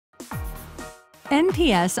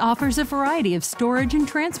NPS offers a variety of storage and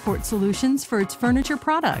transport solutions for its furniture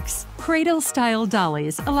products. Cradle-style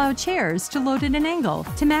dollies allow chairs to load at an angle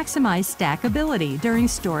to maximize stackability during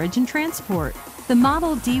storage and transport. The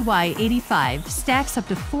model DY85 stacks up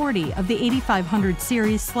to 40 of the 8500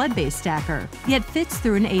 series sled-based stacker, yet fits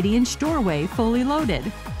through an 80-inch doorway fully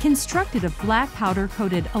loaded. Constructed of black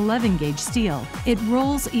powder-coated 11-gauge steel, it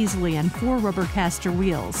rolls easily on 4 rubber caster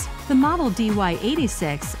wheels. The model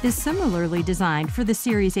DY86 is similarly designed for the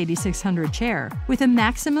Series 8600 chair, with a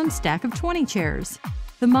maximum stack of 20 chairs.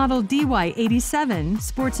 The model DY87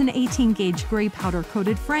 sports an 18-gauge gray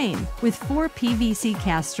powder-coated frame with 4 PVC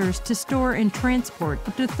casters to store and transport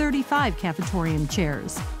up to 35 cafetorium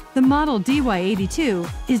chairs. The model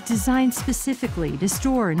DY82 is designed specifically to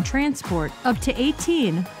store and transport up to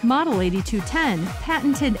 18 Model 8210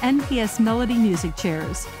 patented NPS Melody music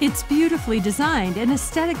chairs. Its beautifully designed and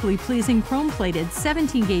aesthetically pleasing chrome-plated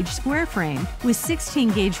 17-gauge square frame with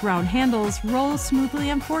 16-gauge round handles rolls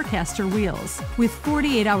smoothly on 4 caster wheels. With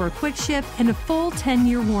 48-hour quick ship and a full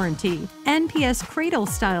 10-year warranty, NPS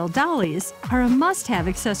Cradle-style dollies are a must-have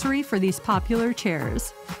accessory for these popular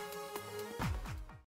chairs.